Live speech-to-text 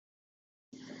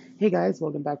Hey guys,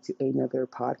 welcome back to another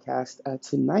podcast.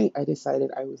 Tonight, I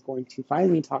decided I was going to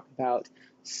finally talk about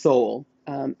Soul.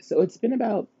 So it's been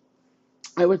about,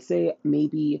 I would say,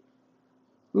 maybe,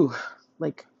 ooh,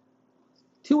 like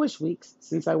 2-ish weeks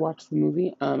since I watched the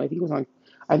movie. I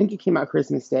think it came out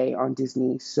Christmas Day on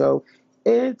Disney. So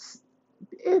it's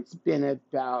it's been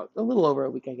about a little over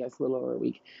a week, I guess, a little over a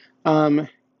week. Um,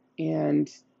 and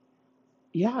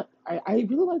yeah, I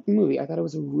really liked the movie. I thought it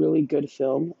was a really good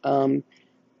film.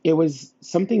 It was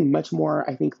something much more,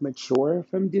 I think, mature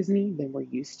from Disney than we're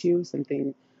used to.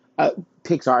 Uh,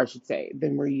 Pixar, I should say,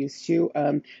 than we're used to.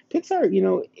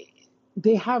 Pixar,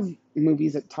 they have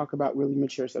movies that talk about really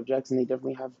mature subjects, and they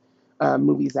definitely have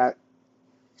movies that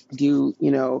do,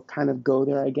 kind of go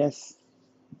there, I guess,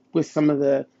 with some of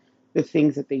the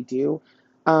things that they do.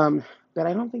 Um, but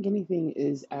I don't think anything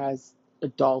is as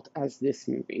adult as this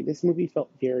movie. This movie felt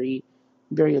very,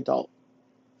 very adult.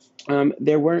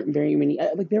 There weren't very many,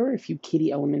 like, there were a few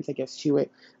kiddie elements, I guess, to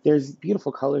it. There's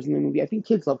beautiful colors in the movie. I think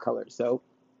kids love colors, so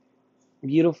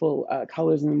beautiful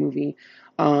colors in the movie.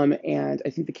 And I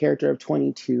think the character of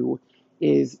 22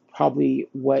 is probably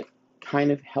what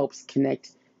kind of helps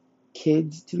connect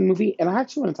kids to the movie. And I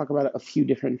actually want to talk about a few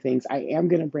different things. I am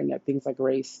going to bring up things like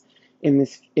race in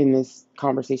this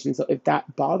conversation. So if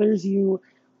that bothers you,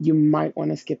 you might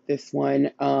want to skip this one.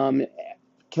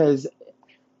 Because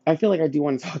I feel like I do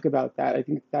want to talk about that. I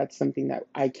think that's something that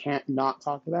I can't not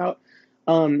talk about.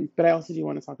 But I also do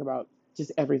want to talk about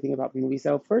just everything about the movie.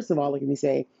 So first of all, let me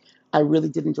say, I really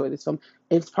did enjoy this film.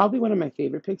 It's probably one of my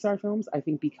favorite Pixar films. I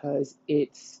think because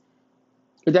it's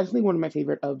definitely one of my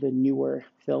favorite of the newer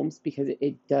films because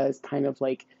it does kind of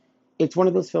like it's one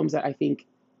of those films that I think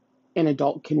an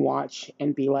adult can watch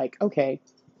and be like, okay,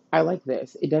 I like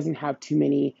this. It doesn't have too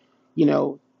many,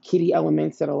 kiddie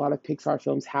elements that a lot of Pixar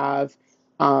films have.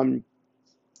 Um,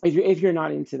 if you're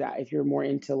not into that, if you're more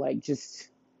into like just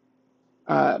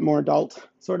more adult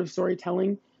sort of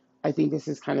storytelling, I think this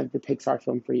is kind of the Pixar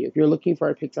film for you. If you're looking for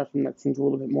a Pixar film that seems a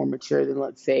little bit more mature than,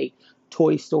 let's say,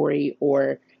 Toy Story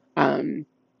or um,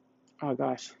 oh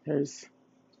gosh, there's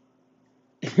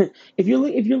if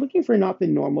you're looking for not the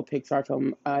normal Pixar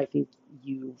film, I think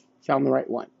you've found the right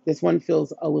one. This one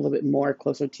feels a little bit more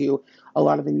closer to a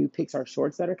lot of the new Pixar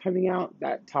shorts that are coming out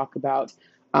that talk about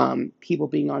people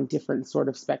being on different sort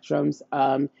of spectrums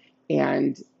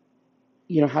and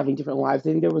having different lives. I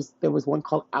think there was one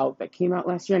called Out that came out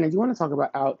last year, and I do want to talk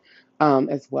about Out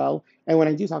as well. And when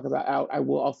I do talk about Out, I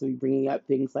will also be bringing up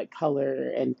things like color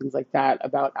and things like that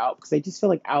about Out because I just feel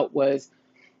like Out was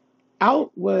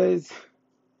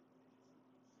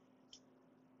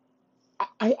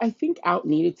I think Out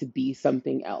needed to be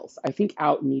something else. I think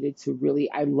Out needed to really,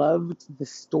 I loved the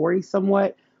story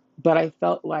somewhat, but I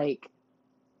felt like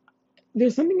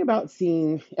there's something about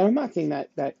seeing, and I'm not saying that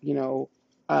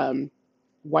um,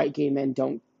 white gay men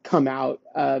don't come out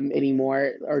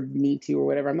anymore or need to or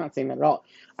whatever. I'm not saying that at all.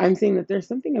 I'm saying that there's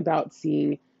something about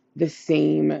seeing the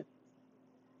same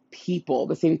people,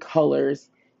 the same colors,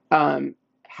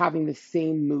 having the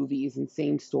same movies and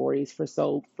same stories for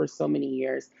so many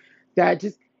years that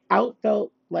just Out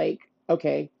felt like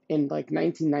okay in like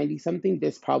 1990 something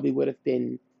this probably would have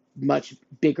been much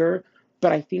bigger,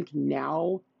 but I think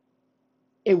now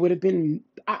it would have been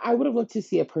I would have loved to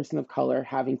see a person of color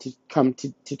having to come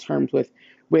to terms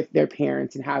with their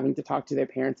parents and having to talk to their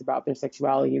parents about their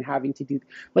sexuality and having to do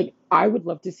like I would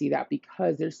love to see that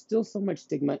because there's still so much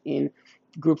stigma in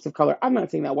groups of color. I'm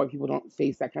not saying that white people don't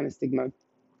face that kind of stigma.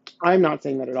 I'm not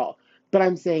saying that at all. But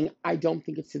I'm saying I don't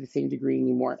think it's to the same degree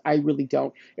anymore. I really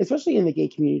don't. Especially in the gay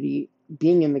community,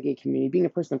 being in the gay community, being a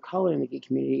person of color in the gay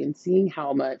community and seeing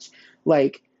how much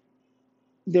like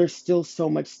there's still so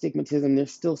much stigmatism.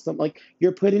 There's still some like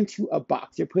you're put into a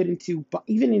box. You're put into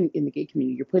even in the gay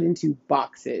community, you're put into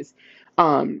boxes.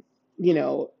 Um, you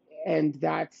know, and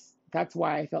that's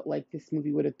why I felt like this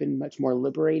movie would have been much more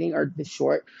liberating, or this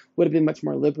short would have been much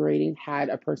more liberating had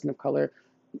a person of color,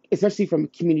 especially from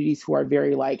communities who are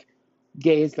very like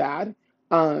gay is bad,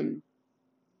 um,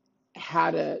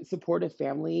 had a supportive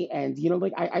family and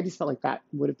like I just felt like that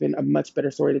would have been a much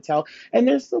better story to tell, and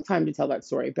there's still time to tell that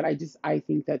story, but I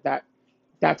think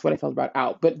that's what I felt about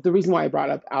Out. But the reason why I brought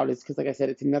up Out is because, like I said,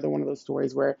 it's another one of those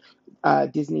stories where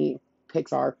Disney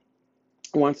Pixar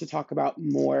wants to talk about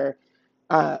more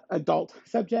adult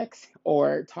subjects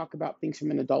or talk about things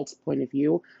from an adult's point of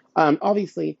view.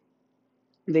 Obviously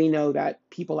they know that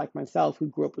people like myself who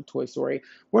grew up with Toy Story,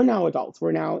 we're now adults.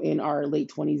 We're now in our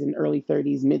late 20s and early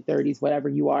 30s, mid 30s, whatever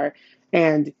you are.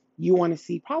 And you want to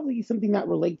see probably something that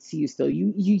relates to you still.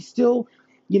 You still,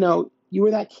 you know, you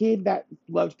were that kid that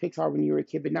loved Pixar when you were a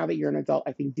kid, but now that you're an adult,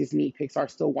 I think Disney, Pixar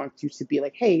still wants you to be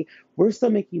like, hey, we're still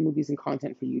making movies and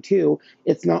content for you too.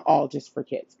 It's not all just for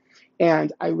kids.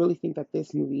 And I really think that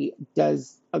this movie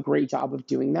does a great job of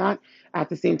doing that. At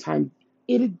the same time,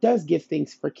 it does give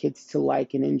things for kids to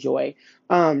like and enjoy.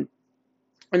 Um,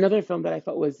 Another film that I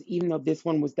thought was, even though this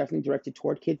one was definitely directed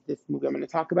toward kids, this movie I'm going to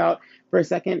talk about for a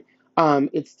second,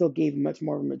 it still gave much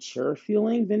more of a mature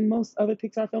feeling than most other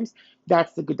Pixar films.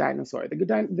 That's The Good Dinosaur. The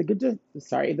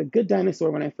Good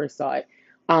Dinosaur. When I first saw it,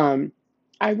 um,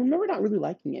 I remember not really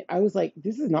liking it. I was like,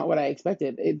 this is not what I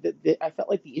expected. I felt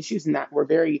like the issues in that were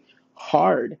very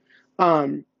hard.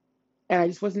 Um, and I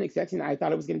just wasn't expecting that. I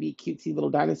thought it was going to be a cutesy little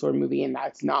dinosaur movie, and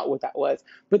that's not what that was.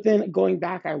 But then going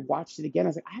back, I watched it again. I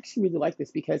was like, I actually really like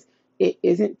this because it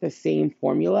isn't the same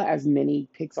formula as many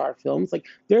Pixar films. Like,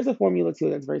 there's a formula to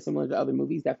it that's very similar to other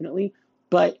movies, definitely.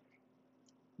 But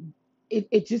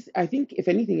it just, I think, if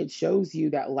anything, it shows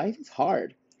you that life is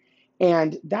hard.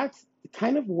 And that's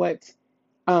kind of what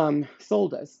Soul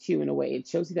does, too, in a way. It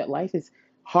shows you that life is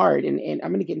hard. And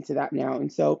I'm going to get into that now.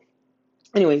 And so,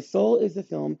 anyway, Soul is a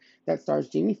film that stars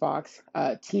Jamie Foxx,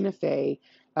 Tina Fey,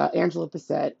 Angela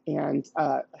Bassett, and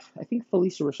I think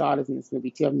Felicia Rashad is in this movie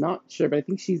too. I'm not sure, but I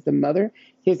think she's the mother,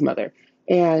 his mother.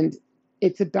 And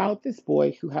it's about this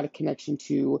boy who had a connection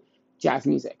to jazz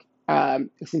music.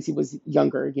 Since he was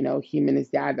younger, him and his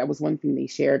dad, that was one thing they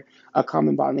shared, a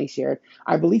common bond they shared.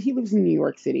 I believe he lives in New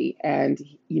York City, and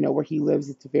where he lives,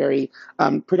 it's a very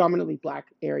predominantly black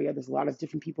area. There's a lot of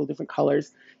different people, different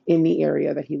colors in the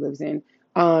area that he lives in.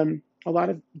 A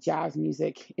lot of jazz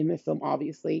music in the film,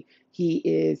 obviously. He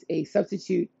is a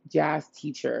substitute jazz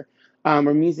teacher,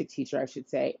 or music teacher, I should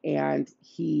say. And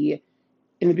in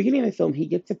the beginning of the film, he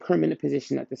gets a permanent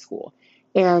position at the school.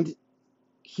 And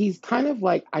he's kind of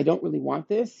like, I don't really want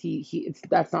this.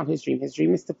 That's not his dream. His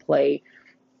dream is to play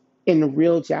in a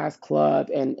real jazz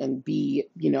club and be,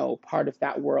 part of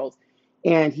that world.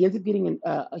 And he ends up getting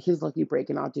his lucky break,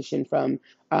 an audition from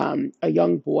a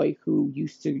young boy who he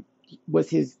was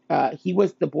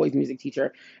the boy's music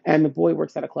teacher, and the boy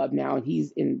works at a club now, and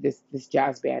he's in this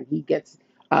jazz band. He gets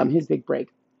his big break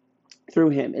through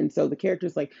him, and so the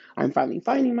character's like, I'm finally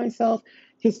finding myself.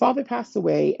 His father passed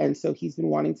away, and so he's been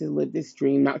wanting to live this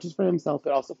dream, not just for himself,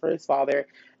 but also for his father.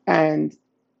 And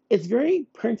it's very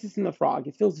Princess and the Frog.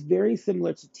 It feels very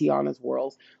similar to Tiana's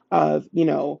world of,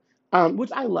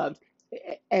 which I loved.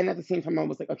 And at the same time, I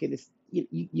was like, okay, this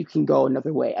you can go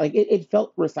another way. Like it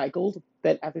felt recycled,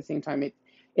 but at the same time,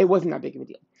 it wasn't that big of a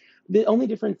deal. The only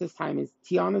difference this time is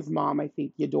Tiana's mom, I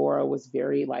think Eudora, was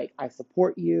very like, I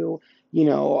support you,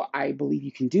 I believe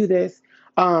you can do this.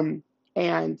 Um,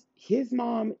 and his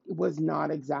mom was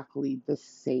not exactly the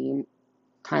same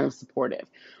kind of supportive.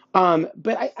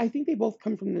 But I think they both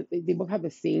come from they both have the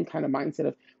same kind of mindset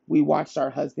of, we watched our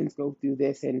husbands go through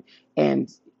this and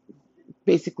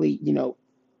basically,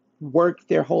 work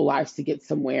their whole lives to get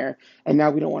somewhere, and now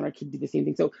we don't want our kid to do the same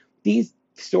thing. So these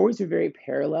stories are very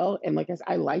parallel, and like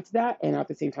I liked that, and at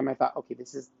the same time I thought, okay,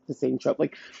 this is the same trope.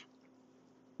 Like,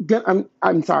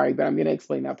 I'm sorry, but I'm gonna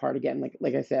explain that part again.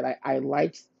 Like I said, I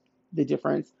liked the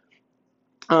difference.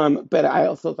 But I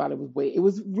also thought it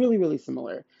was really, really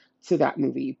similar to that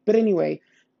movie. But anyway,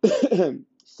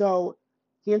 so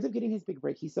he ends up getting his big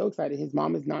break. He's so excited. His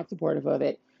mom is not supportive of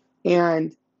it.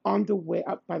 And on the way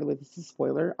up, by the way, this is a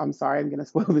spoiler. I'm sorry, I'm going to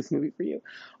spoil this movie for you.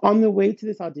 On the way to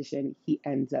this audition, he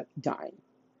ends up dying.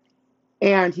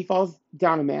 And he falls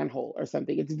down a manhole or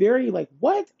something. It's very like,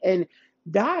 what? And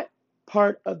that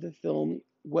part of the film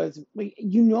was like,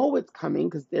 it's coming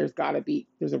because there's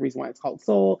a reason why it's called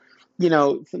Soul.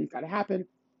 Something's got to happen.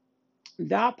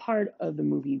 That part of the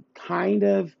movie kind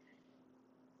of,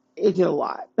 it did a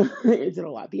lot. It did a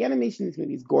lot. The animation in this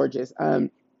movie is gorgeous.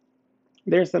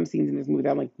 There are some scenes in this movie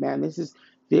that I'm like, man, this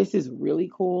is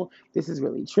really cool. This is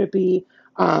really trippy.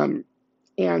 Um,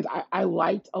 and I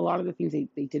liked a lot of the things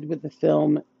they did with the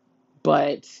film,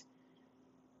 but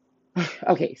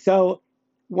okay, so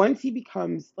once he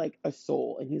becomes like a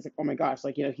soul and he's like, oh my gosh,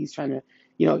 like, he's trying to,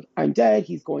 I'm dead.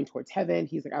 He's going towards heaven.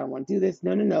 He's like, I don't want to do this.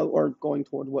 No, no, no. Or going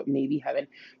toward what may be heaven.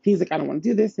 He's like, I don't want to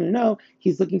do this. No, no, no.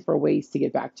 He's looking for ways to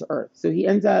get back to earth. So he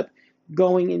ends up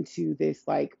going into this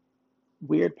like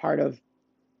weird part of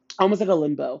almost like a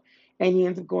limbo. And he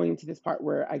ends up going into this part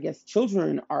where I guess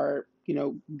children are,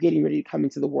 getting ready to come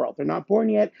into the world. They're not born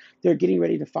yet. They're getting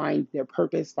ready to find their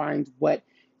purpose, find what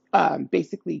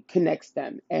basically connects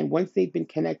them. And once they've been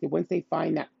connected, once they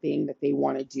find that thing that they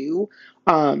want to do,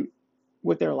 um,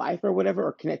 with their life or whatever,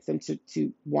 or connects them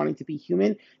to wanting to be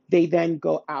human, they then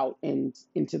go out and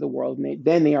into the world, and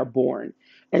then they are born.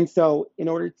 And so in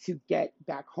order to get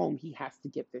back home, he has to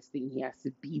get this thing. He has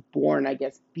to be born, I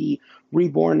guess, be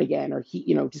reborn again, or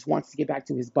he, just wants to get back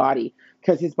to his body,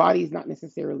 because his body is not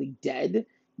necessarily dead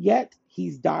yet.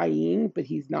 He's dying, but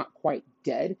he's not quite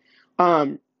dead.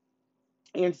 Um,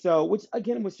 and so, which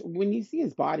again, was when you see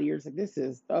his body, you're just like, this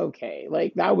is okay.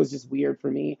 Like, that was just weird for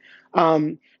me.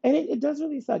 And it does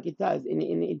really suck. It does. And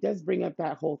it does bring up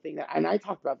that whole thing that, and I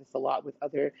talked about this a lot with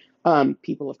other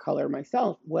people of color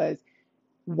myself, was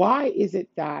why is it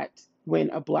that when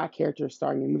a black character is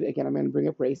starring in a movie, again, I'm going to bring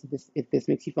up race if this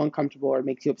makes you feel uncomfortable or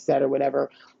makes you upset or whatever,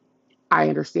 I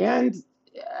understand.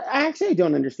 I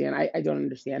don't understand. I don't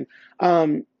understand.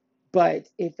 Um, but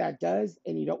if that does,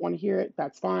 and you don't want to hear it,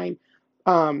 that's fine.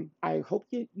 I hope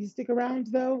you stick around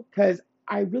though, because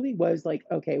I really was like,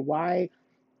 okay, why?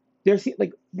 There's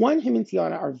like one, him and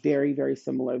Tiana are very, very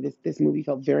similar. This movie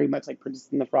felt very much like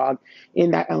Princess and the Frog,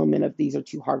 in that element of these are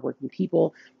two hardworking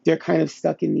people. They're kind of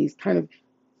stuck in these kind of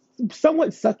somewhat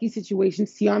sucky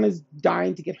situations. Tiana's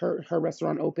dying to get her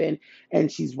restaurant open,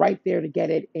 and she's right there to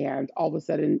get it. And all of a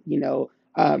sudden,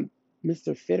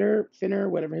 Mr. Finner,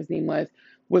 whatever his name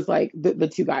was like, the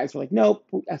two guys were like, nope,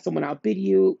 someone outbid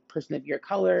you, person of your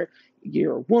color,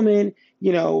 you're a woman,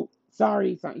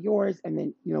 sorry, it's not yours. And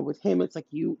then, with him, it's like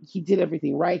he did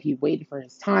everything right. He waited for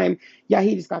his time. Yeah,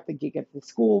 he just got the gig at the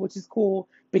school, which is cool,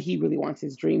 but he really wants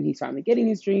his dream. He's finally getting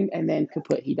his dream, and then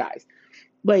kaput, he dies.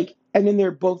 Like, and then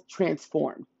they're both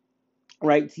transformed,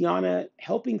 right? Tiana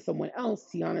helping someone else,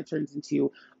 Tiana turns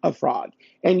into a frog.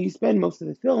 And you spend most of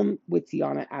the film with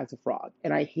Tiana as a frog.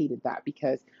 And I hated that,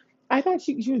 because I thought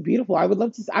she was beautiful. I would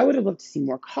have loved to see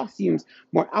more costumes,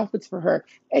 more outfits for her.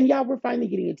 And yeah, we're finally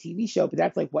getting a TV show, but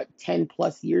that's like what, 10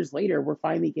 plus years later, we're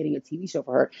finally getting a TV show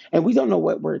for her. And we don't know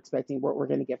what we're expecting, what we're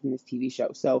going to get from this TV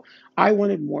show. So I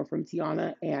wanted more from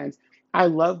Tiana, and I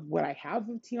love what I have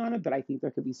of Tiana, but I think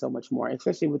there could be so much more,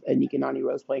 especially with Anika Nani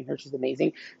Rose playing her. She's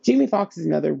amazing. Jamie Foxx is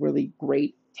another really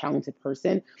great, talented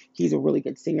person. He's a really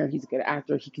good singer. He's a good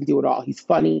actor. He can do it all. He's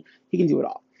funny. He can do it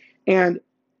all. And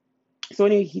so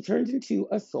anyway, he turns into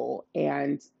a soul,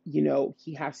 and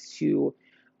he has to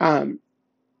um,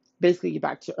 basically get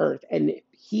back to Earth, and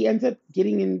he ends up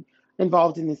getting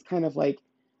involved in this kind of like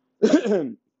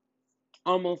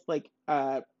almost like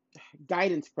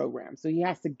guidance program. So he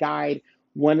has to guide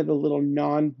one of the little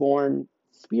non-born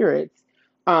spirits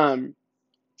um,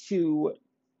 to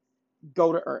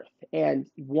go to Earth and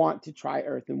want to try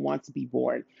Earth and want to be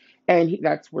born. And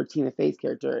that's where Tina Fey's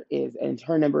character is, and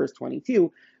her number is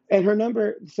 22. And her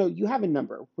number, so you have a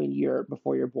number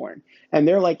before you're born, and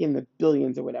they're like in the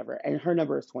billions or whatever. And her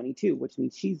number is 22, which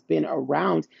means she's been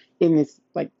around in this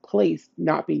like place,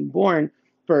 not being born,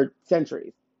 for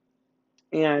centuries.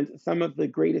 And some of the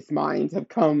greatest minds have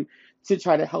come to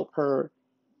try to help her,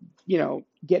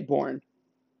 get born,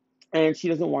 and she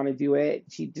doesn't want to do it.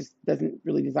 She just doesn't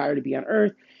really desire to be on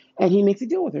Earth. And he makes a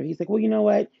deal with her. He's like, well, you know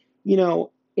what?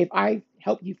 If I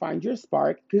help you find your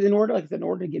spark, because in order, like I said, in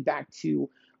order to get back to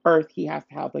Earth, he has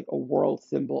to have like a world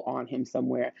symbol on him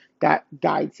somewhere that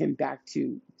guides him back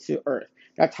to Earth.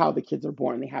 That's how the kids are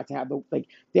born. They have to have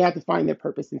they have to find their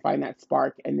purpose and find that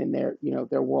spark, and then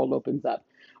their world opens up.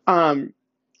 Um,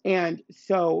 and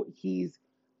so he's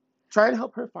trying to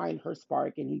help her find her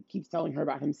spark, and he keeps telling her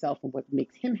about himself and what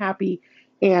makes him happy.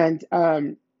 And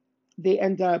they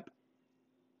end up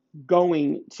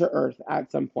going to Earth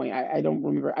at some point. I don't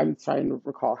remember. I'm trying to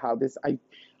recall how this.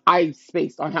 I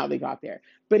spaced on how they got there,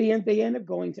 but they end up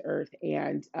going to Earth,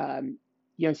 and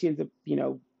she ends up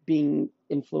being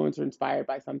influenced or inspired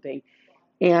by something,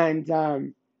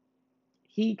 and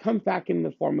he comes back in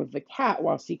the form of the cat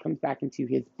while she comes back into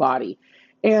his body,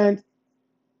 and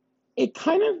it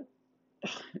kind of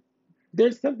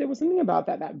there was something about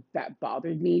that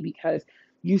bothered me, because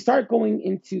you start going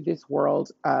into this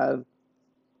world of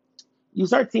you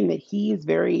start seeing that he is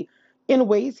very, in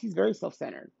ways, he's very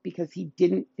self-centered, because he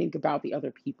didn't think about the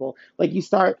other people. Like,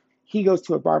 he goes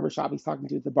to a barber shop, he's talking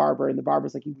to the barber, and the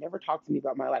barber's like, you've never talked to me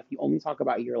about my life. You only talk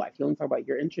about your life. You only talk about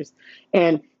your interests.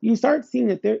 And you start seeing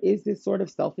that there is this sort of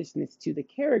selfishness to the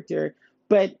character,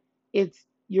 but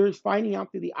you're finding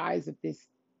out through the eyes of this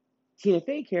Tina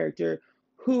Fey character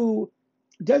who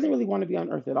doesn't really want to be on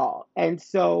Earth at all. And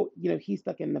so, he's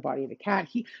stuck in the body of a cat.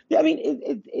 I mean,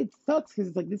 it sucks, because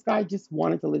it's like this guy just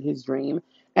wanted to live his dream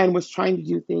and was trying to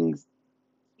do things,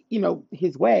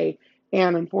 his way.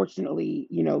 And unfortunately,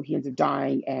 he ends up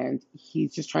dying, and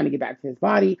he's just trying to get back to his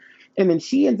body. And then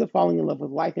she ends up falling in love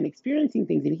with life and experiencing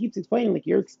things. And he keeps explaining, like,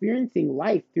 you're experiencing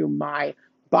life through my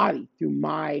body, through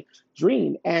my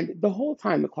dream. And the whole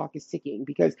time the clock is ticking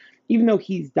because even though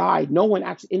he's died, no one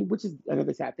actually, and which is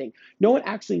another sad thing, no one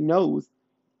actually knows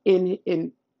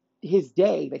in his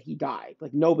day that he died.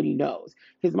 Like nobody knows.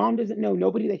 His mom doesn't know.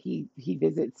 Nobody that he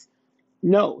visits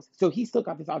knows. So he's still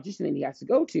got this audition that he has to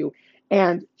go to.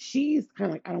 And she's kind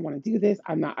of like, I don't want to do this.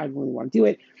 I really want to do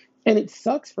it. And it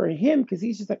sucks for him because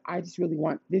he's just like, I just really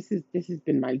want this has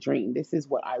been my dream. This is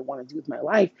what I want to do with my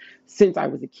life since I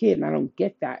was a kid. And I don't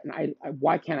get that. And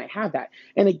why can't I have that?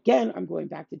 And again, I'm going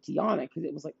back to Tiana because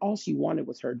it was like all she wanted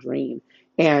was her dream.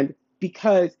 And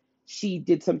because she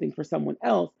did something for someone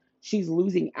else, she's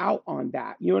losing out on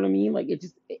that. You know what I mean? Like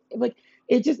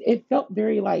it felt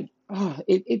very like, oh,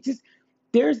 it just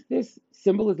there's this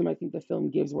symbolism I think the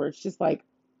film gives where it's just like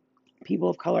people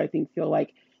of color, I think, feel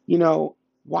like, you know,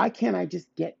 why can't I just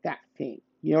get that thing?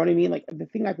 You know what I mean? Like the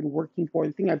thing I've been working for,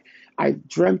 the thing I've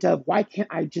dreamt of, why can't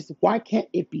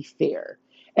it be fair?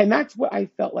 And that's what I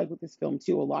felt like with this film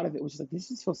too. A lot of it was just like, this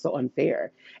just feels so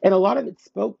unfair. And a lot of it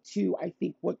spoke to, I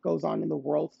think, what goes on in the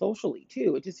world socially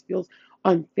too. It just feels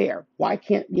unfair. Why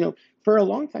can't, for a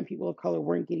long time, people of color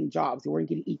weren't getting jobs, they weren't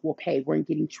getting equal pay, weren't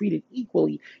getting treated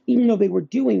equally, even though they were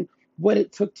doing what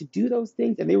it took to do those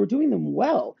things and they were doing them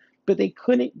well, but they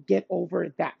couldn't get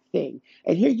over that thing.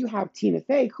 And here you have Tina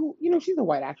Fey, who, she's a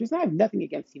white actress. And I have nothing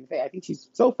against Tina Fey. I think she's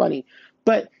so funny.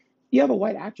 But you have a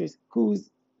white actress who's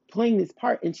playing this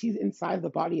part and she's inside the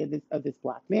body of this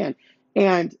black man.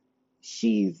 And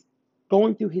she's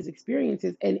going through his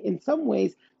experiences. And in some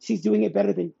ways, she's doing it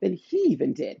better than he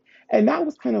even did. And that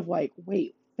was kind of like,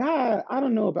 wait, that I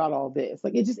don't know about all this.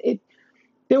 Like it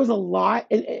there was a lot,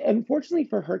 and unfortunately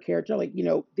for her character, like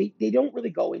they don't really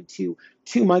go into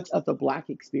too much of the black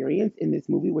experience in this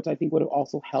movie, which I think would have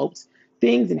also helped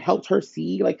things and helped her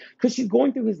see, like, because she's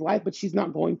going through his life, but she's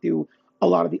not going through a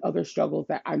lot of the other struggles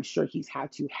that I'm sure he's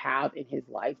had to have in his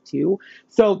life too.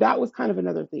 So that was kind of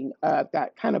another thing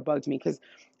that kind of bugged me because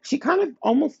she kind of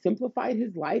almost simplified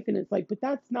his life, and it's like, but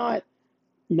that's not.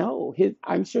 No, his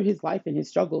I'm sure his life and his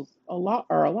struggles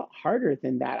are a lot harder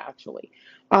than that actually.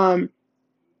 Um,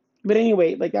 but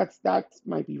anyway, like that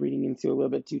might be reading into a little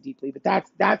bit too deeply, but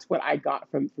that's what I got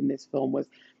from this film was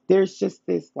there's just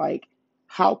this like,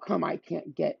 how come I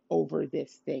can't get over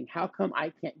this thing? How come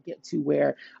I can't get to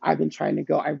where I've been trying to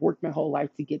go? I've worked my whole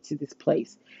life to get to this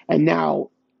place, and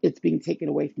now it's being taken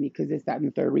away from me because it's that and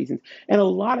the third reasons. And a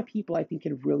lot of people I think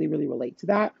can really, really relate to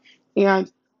that.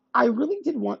 And I really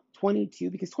did want 22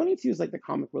 because 22 is like the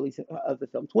comic release of the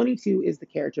film. 22 is the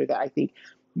character that I think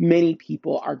many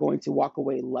people are going to walk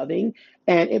away loving.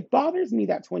 And it bothers me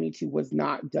that 22 was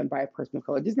not done by a person of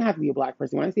color. It doesn't have to be a black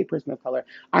person. When I say person of color,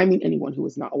 I mean anyone who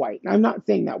is not white. And I'm not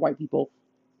saying that white people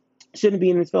shouldn't be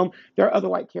in this film. There are other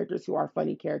white characters who are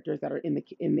funny characters that are in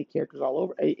the characters all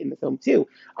over in the film too.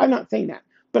 I'm not saying that.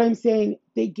 But I'm saying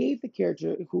they gave the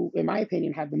character who, in my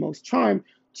opinion, had the most charm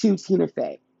to Tina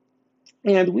Fey.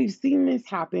 And we've seen this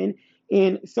happen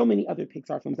in so many other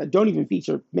Pixar films that don't even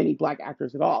feature many black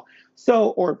actors at all.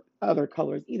 So, or other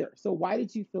colors either. So why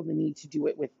did you feel the need to do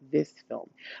it with this film?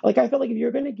 Like I felt like if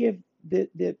you're going to give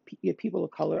the people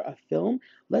of color a film,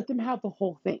 let them have the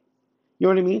whole thing. You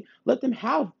know what I mean? Let them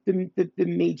have the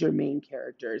major main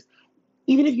characters.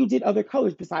 Even if you did other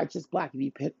colors besides just black, if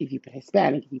you put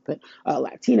Hispanic, if you put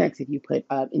Latinx, if you put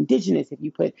Indigenous, if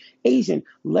you put Asian,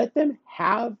 let them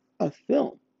have a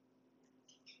film.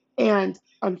 And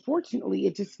unfortunately,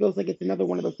 it just feels like it's another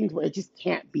one of those things where it just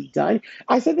can't be done.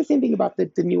 I said the same thing about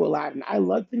the new Aladdin. I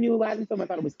loved the new Aladdin film. I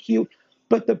thought it was cute.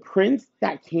 But the prince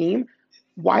that came,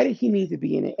 why did he need to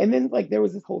be in it? And then, like, there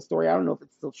was this whole story. I don't know if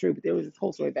it's still true, but there was this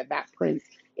whole story that that prince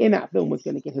in that film was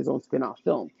going to get his own spin off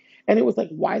film. And it was like,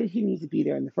 why did he need to be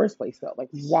there in the first place, though? Like,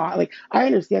 why? Like, I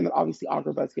understand that obviously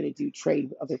Agrabah is going to do trade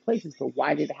with other places, but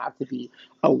why did it have to be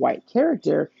a white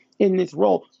character in this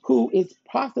role who is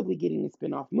possibly getting a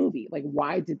spin-off movie? Like,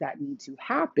 why did that need to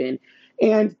happen?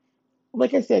 And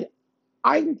like I said,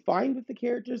 I'm fine with the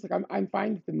characters, like I'm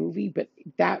fine with the movie, but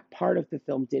that part of the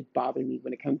film did bother me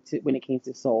when it came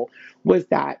to Soul, was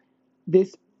that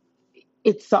this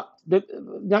it sucked.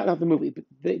 Not the movie, but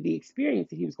the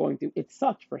experience that he was going through, it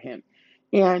sucked for him.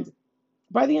 And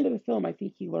by the end of the film, I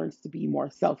think he learns to be more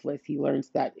selfless. He learns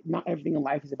that not everything in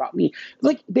life is about me.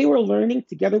 Like they were learning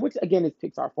together, which again is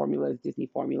Pixar formula, is Disney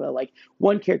formula. Like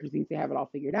one character thinks they have it all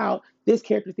figured out. This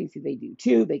character thinks that they do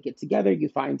too. They get together. You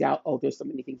find out, oh, there's so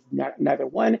many things neither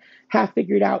one have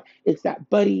figured out. It's that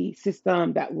buddy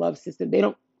system, that love system. They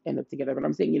don't end up together, but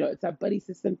I'm saying, it's that buddy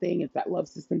system thing. It's that love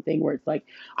system thing where it's like,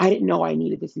 I didn't know I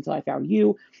needed this until I found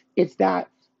you. It's that.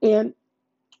 And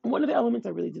one of the elements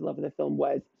I really did love in the film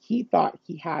was he thought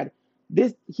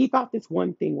this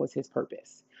one thing was his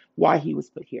purpose. why he was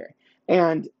put here.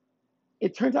 And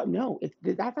it turns out no,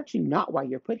 that's actually not why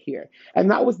you're put here.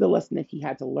 And that was the lesson that he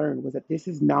had to learn, was that this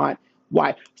is not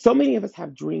why. So many of us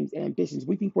have dreams and ambitions.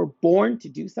 We think we're born to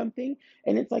do something,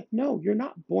 and it's like, no, you're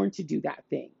not born to do that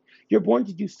thing. You're born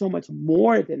to do so much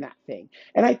more than that thing.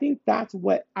 And I think that's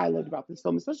what I loved about this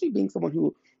film, especially being someone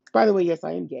who, by the way, yes,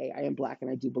 I am gay, I am black, and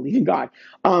I do believe in God.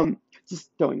 Um, just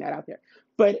throwing that out there.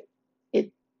 But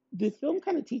it this film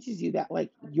kind of teaches you that,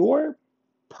 like, your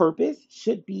purpose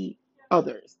should be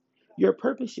others. Your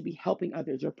purpose should be helping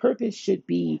others. Your purpose should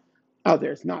be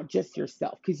others, not just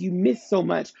yourself, because you miss so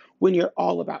much when you're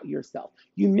all about yourself.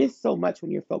 You miss so much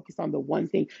when you're focused on the one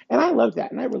thing. And I love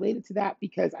that. And I related to that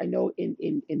because I know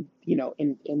in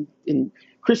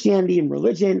Christianity and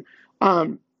religion,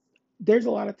 um, there's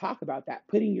a lot of talk about that,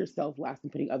 putting yourself last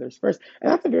and putting others first.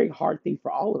 And that's a very hard thing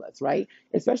for all of us, right?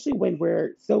 Especially when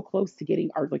we're so close to getting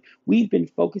our, like, we've been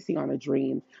focusing on a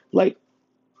dream. Like,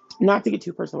 not to get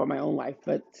too personal about my own life,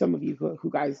 but some of you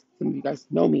guys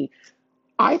know me.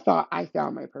 I thought I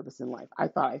found my purpose in life. I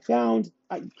thought I found,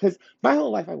 because my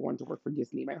whole life I wanted to work for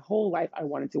Disney. My whole life I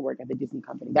wanted to work at the Disney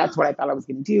company. That's what I thought I was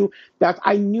going to do.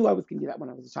 I knew I was going to do that when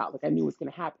I was a child. Like, I knew it was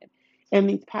going to happen. And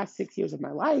these past 6 years of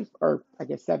my life, or I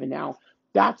guess seven now,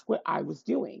 that's what I was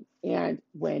doing. And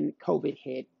when COVID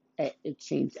hit, it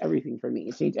changed everything for me.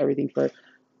 It changed everything for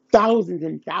thousands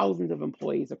and thousands of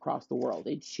employees across the world.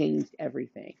 It changed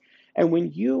everything. And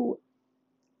when you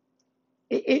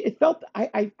it felt,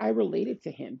 I related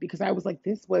to him, because I was like,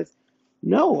 this was,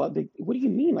 no, like, what do you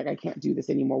mean, like, I can't do this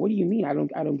anymore? What do you mean I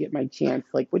don't get my chance?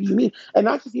 Like, what do you mean? And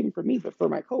not just even for me, but for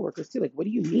my coworkers too. Like, what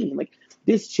do you mean? Like,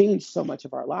 this changed so much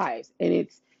of our lives. And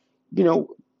it's, you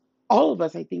know, all of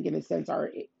us, I think, in a sense, are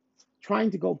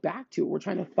trying to go back to it. We're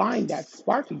trying to find that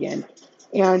spark again.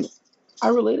 And I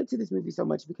related to this movie so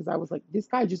much because I was like, this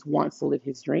guy just wants to live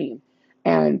his dream.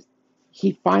 And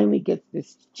he finally gets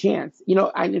this chance.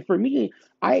 And for me,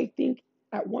 I think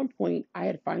at one point I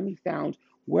had finally found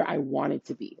where I wanted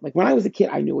to be. Like, when I was a kid,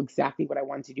 I knew exactly what I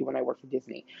wanted to do when I worked for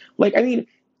Disney. Like, I mean,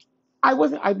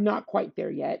 I'm not quite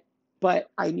there yet, but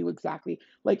I knew exactly,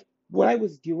 like, what I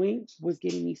was doing was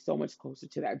getting me so much closer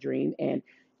to that dream. And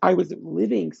I was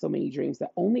living so many dreams that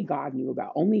only God knew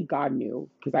about. Only God knew,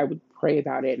 because I would pray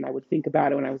about it and I would think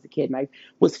about it when I was a kid, and I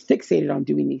was fixated on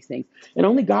doing these things. And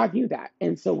only God knew that.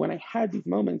 And so when I had these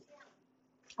moments,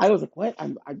 I was like, what?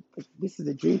 This is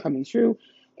a dream coming true.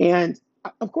 And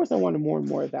of course, I wanted more and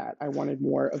more of that. I wanted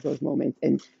more of those moments.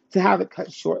 And to have it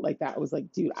cut short like that, I was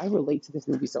like, dude, I relate to this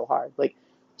movie so hard. Like,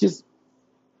 just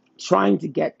trying to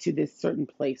get to this certain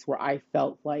place where I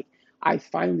felt like I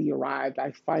finally arrived.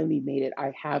 I finally made it.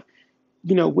 I have,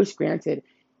 wish granted.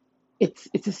 It's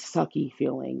a sucky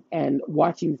feeling. And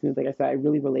watching this movie, like I said, I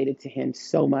really related to him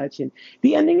so much. And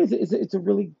the ending is it's a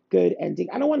really good ending.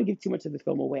 I don't want to give too much of the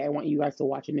film away. I want you guys to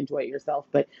watch and enjoy it yourself.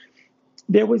 But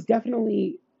there was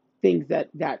definitely things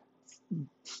that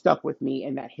stuck with me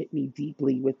and that hit me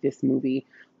deeply with this movie.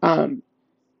 Um,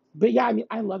 but yeah, I mean,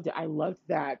 I loved it. I loved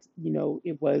that,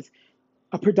 it was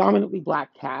a predominantly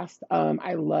black cast.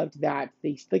 I loved that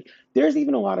they, like. There's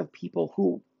even a lot of people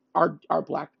who are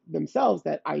black themselves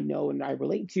that I know and I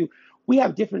relate to. We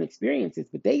have different experiences,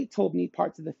 but they told me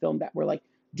parts of the film that were like,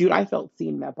 dude, I felt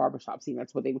seen in that barbershop scene.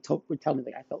 That's what they would tell me.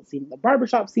 Like, I felt seen in the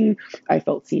barbershop scene. I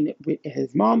felt seen at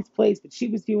his mom's place, what she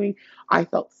was doing. I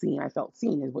felt seen. I felt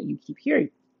seen, is what you keep hearing,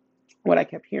 what I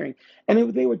kept hearing.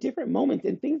 And they were different moments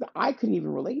and things that I couldn't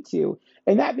even relate to.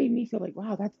 And that made me feel like,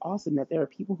 wow, that's awesome that there are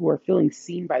people who are feeling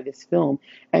seen by this film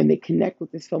and they connect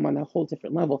with this film on a whole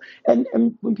different level. And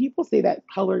when people say that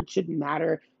color shouldn't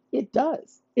matter, it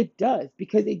does. It does,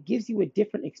 because it gives you a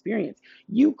different experience.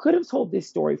 You could have told this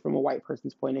story from a white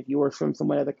person's point of view or from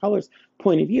someone of the color's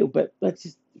point of view, but let's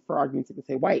just, for argument's sake,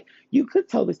 say white. You could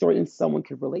tell the story and someone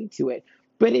could relate to it.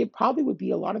 But it probably would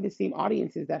be a lot of the same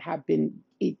audiences that have been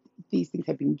these things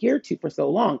have been geared to for so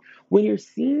long. When you're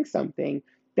seeing something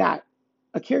that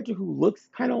a character who looks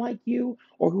kind of like you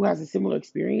or who has a similar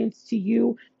experience to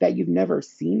you that you've never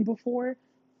seen before,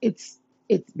 it's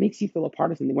it makes you feel a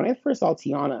part of something. When I first saw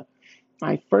Tiana,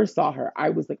 I first saw her,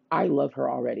 I was like, I love her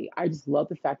already. I just love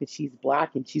the fact that she's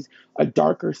black and she's a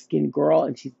darker skinned girl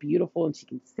and she's beautiful and she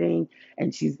can sing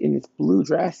and she's in this blue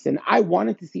dress. And I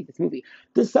wanted to see this movie.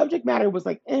 The subject matter was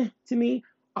like, to me.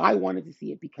 I wanted to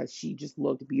see it because she just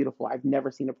looked beautiful. I've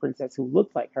never seen a princess who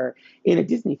looked like her in a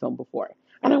Disney film before.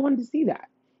 And I wanted to see that.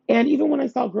 And even when I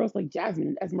saw girls like Jasmine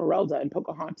and Esmeralda and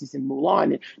Pocahontas and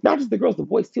Mulan, and not just the girls, the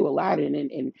boys too, Aladdin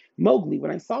and Mowgli, when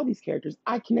I saw these characters,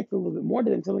 I connected a little bit more to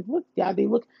them. So I'm like, look, Dad, they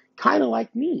look kind of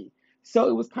like me. So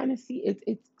it was kind of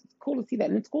cool to see that.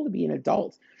 And it's cool to be an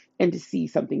adult and to see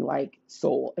something like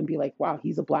Soul and be like, wow,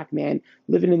 he's a black man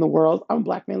living in the world. I'm a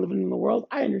black man living in the world.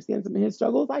 I understand some of his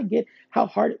struggles. I get how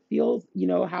hard it feels,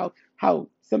 how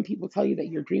some people tell you that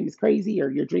your dream is crazy or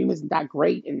your dream isn't that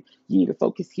great and you need to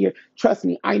focus here. Trust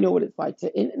me, I know what it's like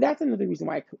to, and that's another reason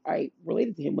why I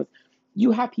related to him was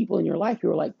you have people in your life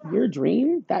who are like, your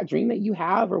dream, that dream that you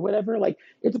have or whatever, like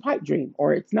it's a pipe dream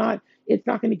or it's not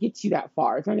going to get you that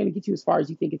far. It's not going to get you as far as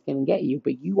you think it's going to get you,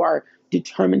 but you are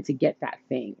determined to get that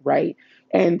thing, right?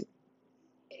 And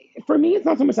for me, it's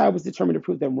not so much that I was determined to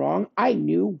prove them wrong. I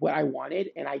knew what I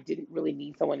wanted and I didn't really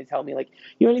need someone to tell me, like,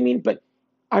 you know what I mean? But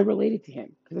I related to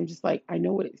him because I'm just like, I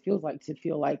know what it feels like to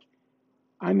feel like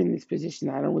I'm in this position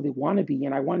that I don't really want to be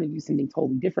in. I want to do something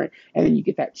totally different. And then you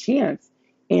get that chance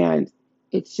and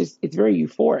it's very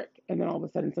euphoric. And then all of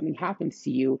a sudden something happens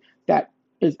to you that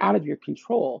is out of your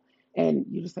control. And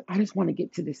you're just like, I just want to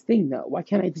get to this thing though. Why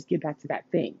can't I just get back to that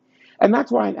thing? And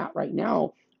that's where I'm at right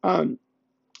now. I'm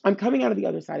coming out of the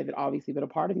other side of it, obviously, but a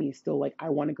part of me is still like, I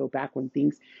want to go back when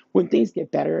things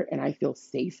get better and I feel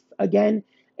safe again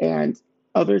and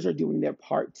others are doing their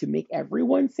part to make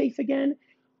everyone safe again.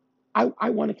 I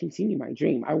want to continue my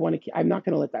dream. I'm not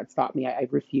going to let that stop me. I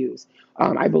refuse.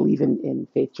 I believe in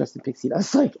faith, trust, and pixie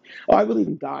dust. Like, oh, I believe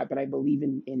in God, but I believe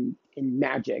in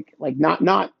magic. Like,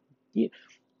 not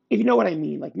if you know what I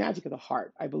mean, like magic of the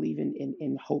heart. I believe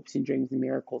in hopes and dreams and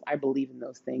miracles. I believe in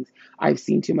those things. I've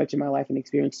seen too much in my life and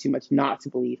experienced too much not to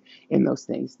believe in those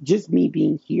things. Just me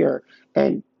being here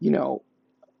and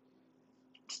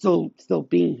still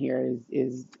being here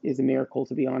is a miracle,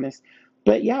 to be honest.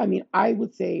 But yeah, I mean, I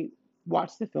would say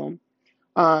watch the film.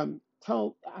 I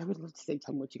would love to say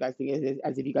tell me what you guys think,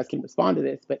 as if you guys can respond to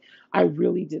this. But I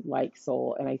really did like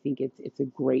Soul, and I think it's a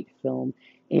great film,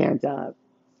 and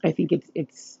I think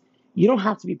it's you don't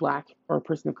have to be black or a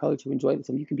person of color to enjoy this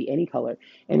film. You can be any color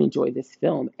and enjoy this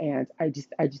film, and I just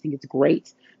think it's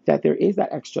great that there is that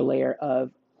extra layer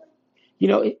of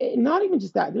not even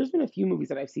just that. There's been a few movies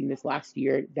that I've seen this last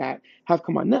year that have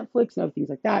come on Netflix and other things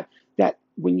like that. That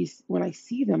when I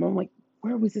see them, I'm like,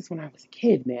 where was this when I was a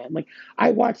kid, man? Like I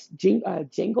watched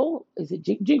Jingle, is it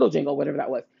Jingle Jingle, whatever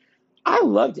that was. I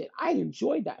loved it. I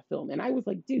enjoyed that film, and I was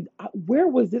like, dude, where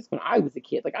was this when I was a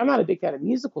kid? Like I'm not a big fan of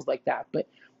musicals like that, but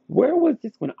where was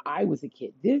this when I was a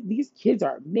kid? These kids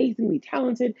are amazingly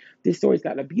talented. This story's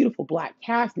got a beautiful black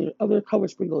cast, and there's other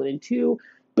colors sprinkled in too.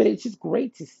 But it's just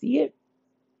great to see it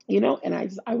and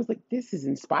I was like, this is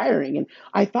inspiring. And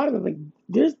I thought of it like,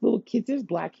 there's little kids, there's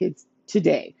black kids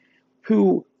today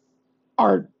who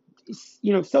are,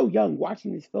 so young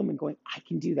watching this film and going, I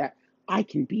can do that. I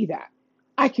can be that.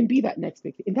 I can be that next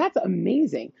big thing. And that's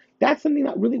amazing. That's something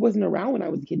that really wasn't around when I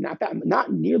was a kid.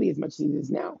 Not nearly as much as it is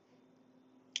now.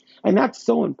 And that's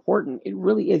so important. It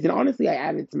really is. And honestly, I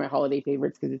added it to my holiday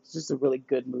favorites because it's just a really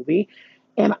good movie.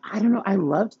 And I don't know, I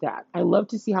loved that. I love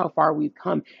to see how far we've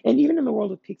come. And even in the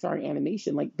world of Pixar and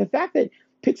animation, like the fact that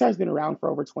Pixar's been around for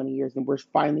over 20 years and we're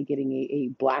finally getting a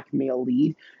black male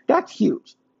lead, that's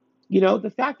huge.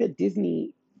 The fact that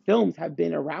Disney films have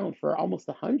been around for almost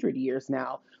 100 years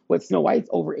now, with Snow White's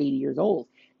over 80 years old.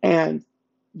 And,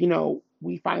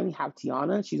 we finally have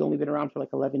Tiana. She's only been around for like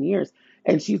 11 years,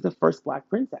 and she's the first black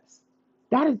princess.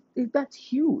 That's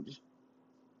huge.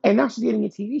 And now she's getting a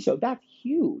TV show. That's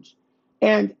huge.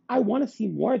 And I want to see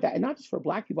more of that. And not just for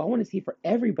black people, I want to see for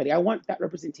everybody. I want that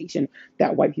representation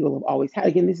that white people have always had.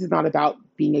 Again, this is not about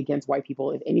being against white people.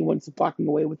 If anyone's walking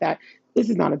away with that, this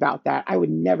is not about that. I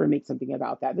would never make something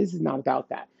about that. This is not about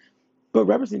that. But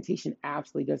representation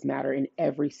absolutely does matter in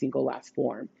every single last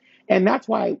form. And that's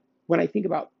why when I think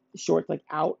about shorts like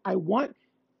Out, I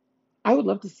would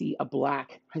love to see a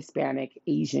black, Hispanic,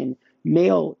 Asian,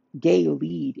 male, gay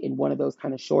lead in one of those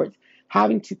kind of shorts,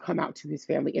 having to come out to his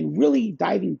family and really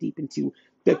diving deep into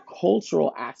the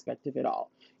cultural aspect of it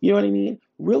all. You know what I mean?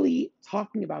 Really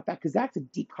talking about that because that's a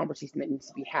deep conversation that needs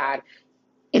to be had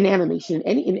in animation,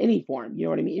 in any form. You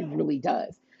know what I mean? It really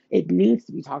does. It needs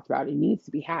to be talked about. It needs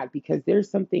to be had because there's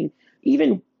something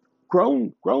even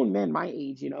grown men my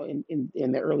age, in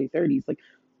the early 30s, like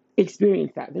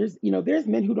experience that. There's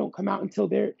men who don't come out until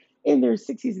they're in their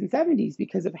 60s and 70s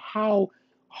because of how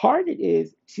hard it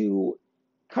is to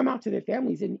come out to their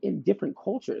families in different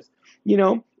cultures.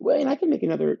 Well, and I can make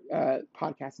another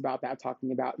podcast about that,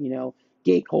 talking about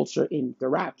gay culture in the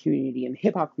rap community and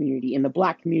hip hop community and the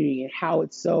black community and how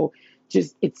it's so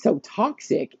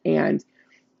toxic. And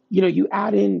you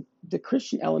add in the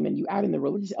Christian element, you add in the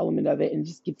religious element of it, and it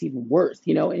just gets even worse.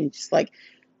 And it's just like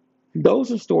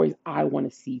those are stories I want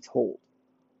to see told.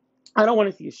 I don't want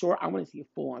to see a short. I want to see a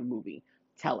full on movie.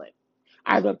 Tell it.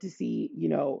 I'd love to see,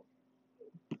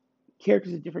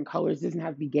 characters of different colors. It doesn't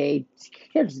have to be gay.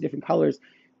 Characters of different colors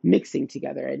mixing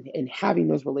together and having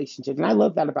those relationships. And I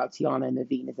love that about Tiana and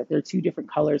Naveen is that they're two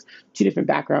different colors, two different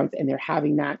backgrounds, and they're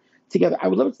having that together. I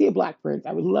would love to see a black prince.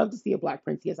 I would love to see a black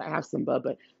prince. Yes, I have Simba,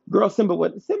 but girl, Simba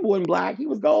wasn't black. He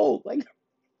was gold. Like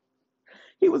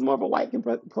he was more of a white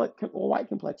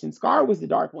complexion. Scar was the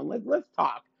dark one. Let's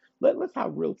talk. Let's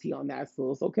have real tea on that,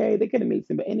 Souls. Okay, they could have made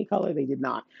Simba any color. They did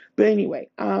not. But anyway,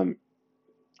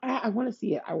 I want to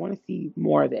see it. I want to see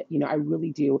more of it. I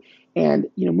really do. And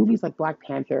movies like Black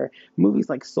Panther, movies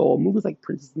like Soul, movies like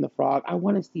Princess and the Frog. I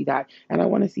want to see that, and I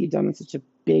want to see it done on such a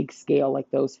big scale like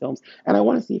those films. And I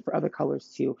want to see it for other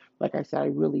colors too. Like I said, I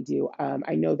really do.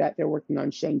 I know that they're working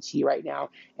on Shang-Chi right now,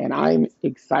 and I'm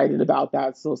excited about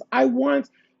that. So I want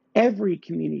every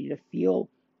community to feel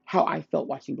how I felt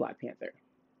watching Black Panther,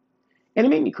 and it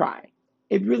made me cry.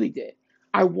 It really did.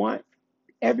 I want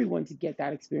everyone to get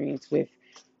that experience with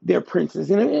their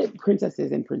princesses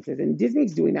and princes. And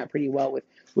Disney's doing that pretty well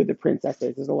with the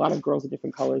princesses. There's a lot of girls of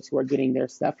different colors who are getting their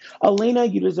stuff. Elena,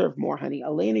 you deserve more, honey.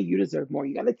 Elena, you deserve more.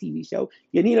 You got a TV show.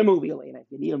 You need a movie, Elena.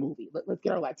 You need a movie. Let's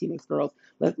get our Latinx girls.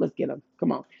 Let's get them.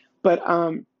 Come on. But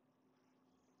I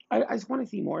just want to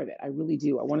see more of it. I really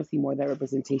do. I want to see more of that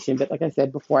representation. But like I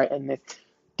said before I end this,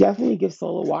 definitely give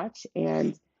Soul a watch.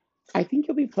 And I think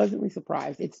you'll be pleasantly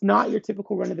surprised. It's not your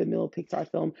typical run of the mill Pixar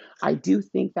film. I do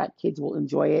think that kids will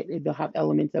enjoy it. They'll have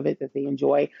elements of it that they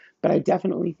enjoy, but I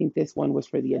definitely think this one was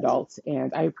for the adults,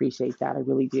 and I appreciate that. I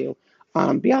really do.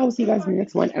 But yeah, I'll see you guys in the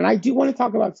next one. And I do want to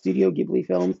talk about Studio Ghibli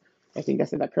films. I think I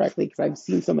said that correctly because I've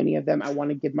seen so many of them. I want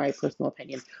to give my personal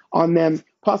opinion on them,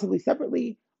 possibly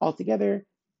separately, all together,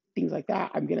 things like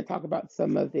that. I'm going to talk about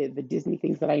some of the Disney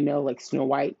things that I know, like Snow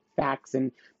White facts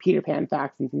and Peter Pan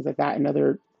facts and things like that, and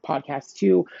other podcasts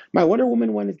too. My Wonder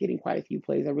Woman one is getting quite a few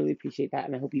plays. I really appreciate that,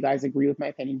 and I hope you guys agree with my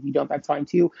opinion. If you don't, that's fine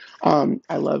too.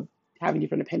 I love having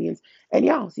different opinions. And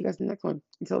yeah, I'll see you guys in the next one.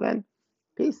 Until then,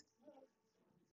 peace.